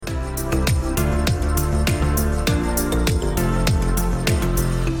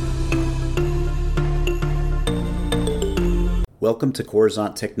Welcome to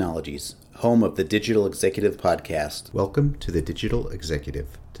Coruzant Technologies, home of the Digital Executive Podcast. Welcome to the Digital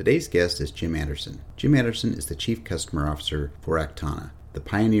Executive. Today's guest is Jim Anderson. Jim Anderson is the Chief Customer Officer for Aktana, the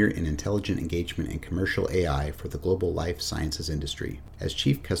pioneer in intelligent engagement and commercial AI for the global life sciences industry. As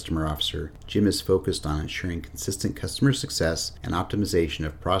Chief Customer Officer, Jim is focused on ensuring consistent customer success and optimization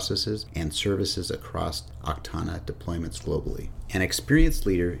of processes and services across Aktana deployments globally. An experienced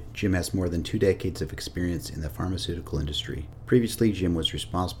leader, Jim has more than 2 decades of experience in the pharmaceutical industry. Previously, Jim was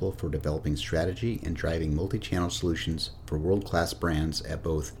responsible for developing strategy and driving multi-channel solutions for world-class brands at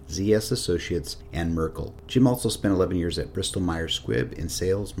both ZS Associates and Merkle. Jim also spent 11 years at Bristol Myers Squibb in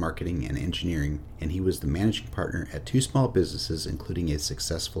sales, marketing, and engineering, and he was the managing partner at 2 small businesses, including a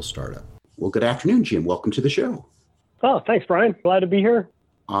successful startup. Well, good afternoon, Jim. Welcome to the show. Oh, thanks, Brian. Glad to be here.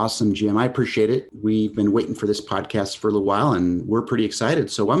 Awesome, Jim. I appreciate it. We've been waiting for this podcast for a little while, and we're pretty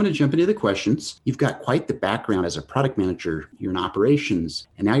excited. So I'm going to jump into the questions. You've got quite the background as a product manager. You're in operations,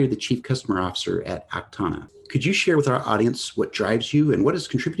 and now you're the Chief Customer Officer at Aktana. Could you share with our audience what drives you and what has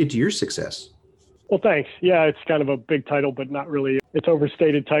contributed to your success? Well, thanks. Yeah, it's kind of a big title, but not really. It's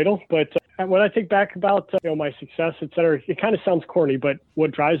overstated title. But when I think back about my success, et cetera, it kind of sounds corny, but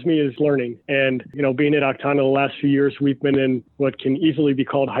what drives me is learning. And being at Aktana the last few years, we've been in what can easily be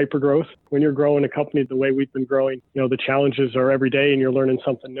called hypergrowth. When you're growing a company the way we've been growing, the challenges are every day, and you're learning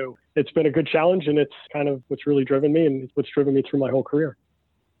something new. It's been a good challenge, and it's kind of what's really driven me, and what's driven me through my whole career.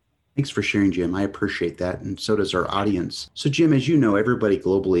 Thanks for sharing, Jim. I appreciate that, and so does our audience. So, Jim, as you know, everybody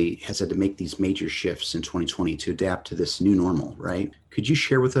globally has had to make these major shifts in 2020 to adapt to this new normal, right? Could you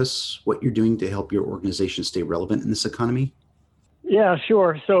share with us what you're doing to help your organization stay relevant in this economy? Yeah,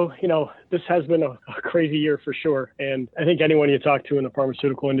 sure. So, this has been a crazy year for sure. And I think anyone you talk to in the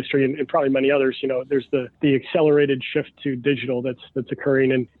pharmaceutical industry and probably many others, there's the accelerated shift to digital that's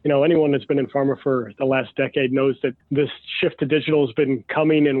occurring. And, anyone that's been in pharma for the last decade knows that this shift to digital has been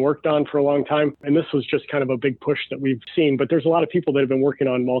coming and worked on for a long time. And this was just kind of a big push that we've seen. But there's a lot of people that have been working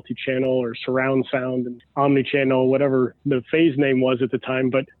on multi-channel or surround sound and omni-channel, whatever the phase name was at the time.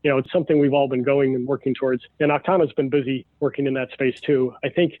 But, it's something we've all been going and working towards. And Aktana's been busy working in that space too. I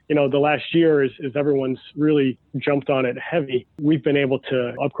think, the last year, as everyone's really jumped on it heavy, we've been able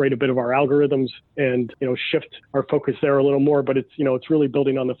to upgrade a bit of our algorithms and, shift our focus there a little more, but it's really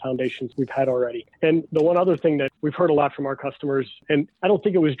building on the foundations we've had already. And the one other thing that we've heard a lot from our customers, and I don't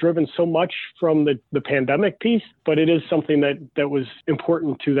think it was driven so much from the pandemic piece, but it is something that was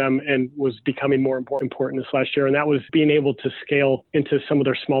important to them and was becoming more important this last year. And that was being able to scale into some of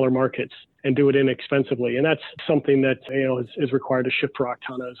their smaller markets and do it inexpensively. And that's something that is required to shift for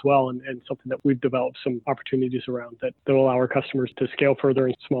Aktana as well, and something that we've developed some opportunities around that will allow our customers to scale further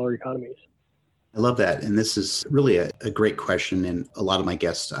in smaller economies. I love that. And this is really a great question. And a lot of my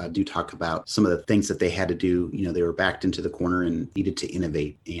guests do talk about some of the things that they had to do. They were backed into the corner and needed to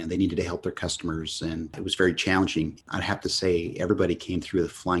innovate, and they needed to help their customers. And it was very challenging. I'd have to say everybody came through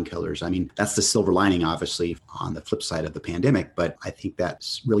with flying colors. I mean, that's the silver lining, obviously, on the flip side of the pandemic. But I think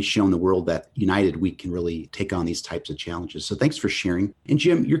that's really shown the world that united, we can really take on these types of challenges. So thanks for sharing. And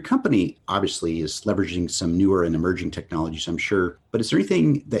Jim, your company obviously is leveraging some newer and emerging technologies, I'm sure. But is there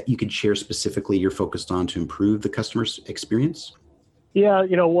anything that you could share specifically you're focused on to improve the customer's experience? Yeah,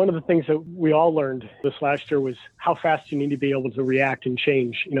 one of the things that we all learned this last year was how fast you need to be able to react and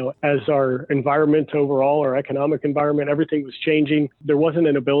change. As our environment overall, our economic environment, everything was changing. There wasn't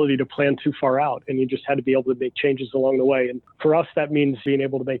an ability to plan too far out, and you just had to be able to make changes along the way. And for us, that means being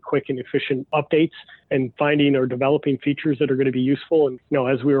able to make quick and efficient updates and finding or developing features that are going to be useful. And,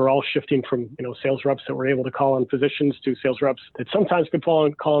 as we were all shifting from, sales reps that were able to call on physicians to sales reps that sometimes could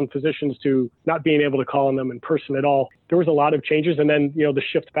call on physicians to not being able to call on them in person at all, there was a lot of changes. And then, the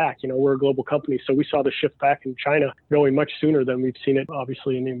shift back, we're a global company. So we saw the shift back in China going much sooner than we've seen it,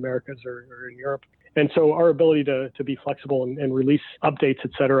 obviously, in the Americas or in Europe. And so our ability to be flexible and release updates,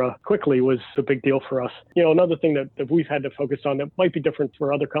 et cetera, quickly was a big deal for us. Another thing that we've had to focus on that might be different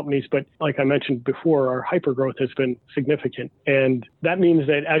for other companies, but like I mentioned before, our hypergrowth has been significant. And that means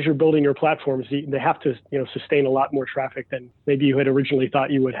that as you're building your platforms, they have to, sustain a lot more traffic than maybe you had originally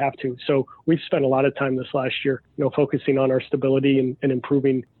thought you would have to. So we've spent a lot of time this last year, focusing on our stability and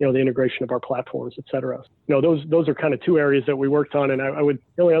improving, the integration of our platforms, et cetera. Those are kind of 2 areas that we worked on. And the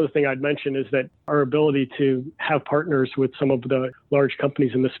only other thing I'd mention is that our ability to have partners with some of the large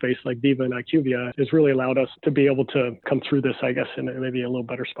companies in this space like Veeva and IQVIA has really allowed us to be able to come through this, I guess, in maybe a little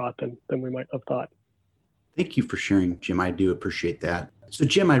better spot than we might have thought. Thank you for sharing, Jim. I do appreciate that. So,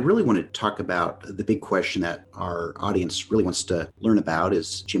 Jim, I really want to talk about the big question that our audience really wants to learn about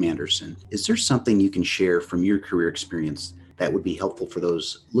is Jim Anderson. Is there something you can share from your career experience that would be helpful for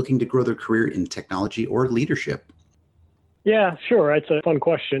those looking to grow their career in technology or leadership? Yeah, sure. It's a fun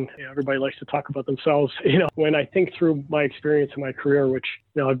question. Everybody likes to talk about themselves. When I think through my experience in my career, which,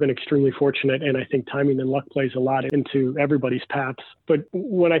 I've been extremely fortunate, and I think timing and luck plays a lot into everybody's paths. But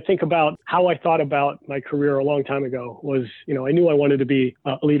when I think about how I thought about my career a long time ago was, I knew I wanted to be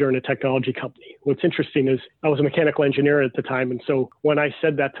a leader in a technology company. What's interesting is I was a mechanical engineer at the time. And so when I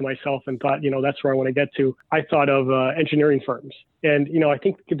said that to myself and thought, that's where I want to get to, I thought of engineering firms. And, I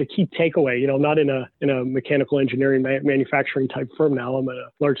think the key takeaway, not in a mechanical engineering manufacturing type firm now. I'm at a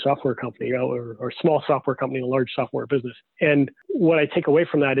large software company, or small software company in a large software business. And what I take away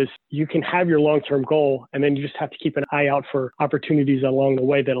from that is you can have your long-term goal, and then you just have to keep an eye out for opportunities along the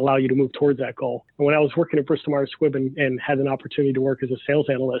way that allow you to move towards that goal. And when I was working at Bristol Myers Squibb and had an opportunity to work as a sales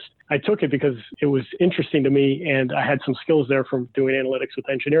analyst, I took it because it was interesting to me, and I had some skills there from doing analytics with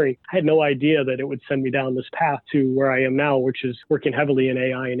engineering. I had no idea that it would send me down this path to where I am now, which is working heavily in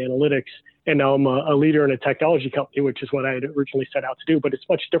AI and analytics. And now I'm a leader in a technology company, which is what I had originally set out to do. But it's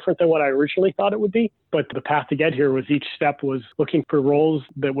much different than what I originally thought it would be. But the path to get here was each step was looking for roles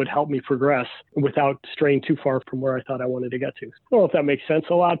that would help me progress without straying too far from where I thought I wanted to get to. I don't know if that makes sense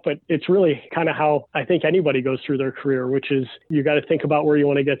a lot, but it's really kind of how I think anybody goes through their career, which is you got to think about where you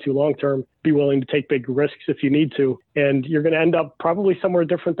want to get to long term, be willing to take big risks if you need to. And you're going to end up probably somewhere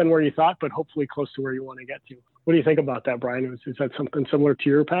different than where you thought, but hopefully close to where you want to get to. What do you think about that, Brian? Is that something similar to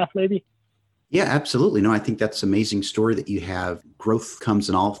your path, maybe? Yeah, absolutely. No, I think that's an amazing story that you have. Growth comes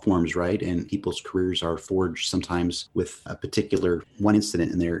in all forms, right? And people's careers are forged sometimes with a particular one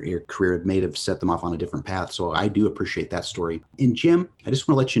incident in their career may have set them off on a different path. So I do appreciate that story. And Jim, I just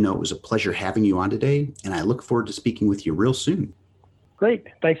want to let you know it was a pleasure having you on today, and I look forward to speaking with you real soon. Great.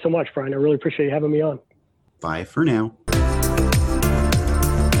 Thanks so much, Brian. I really appreciate you having me on. Bye for now.